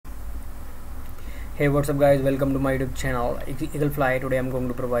Hey, what's up guys, welcome to my YouTube channel Eaglefly. Today I'm going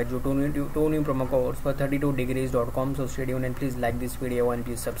to provide you two new promo codes for 32degrees.com. So stay tuned and please like this video and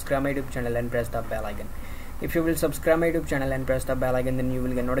please subscribe my YouTube channel and press the bell icon. If you will subscribe my YouTube channel and press the bell icon, then you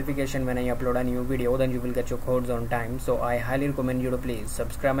will get notification when I upload a new video, then you will get your codes on time. So I highly recommend you to please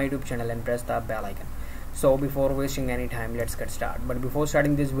subscribe my YouTube channel and press the bell icon. So before wasting any time, let's get started. But before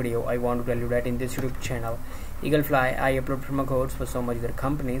starting this video, I want to tell you that in this YouTube channel Eaglefly, I upload promo codes for so much other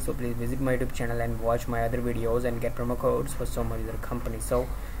companies. So please visit my YouTube channel and watch my other videos and get promo codes for so much other companies. So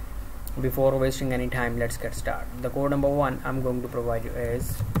before wasting any time, let's get started. The code number 1 I'm going to provide you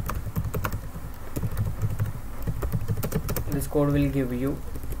is, this code will give you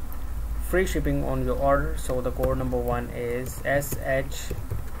free shipping on your order. So the code number 1 is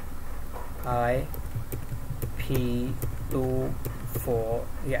SHIP24.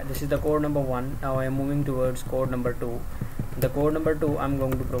 Yeah, this is the code number 1. Now I am moving towards code number 2. The code number 2 I'm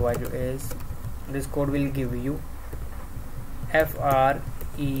going to provide you is, this code will give you FREEETOTE.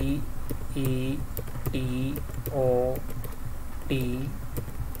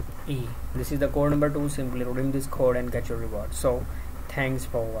 This is the code number 2. Simply redeem this code and get your reward. So thanks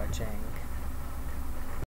for watching.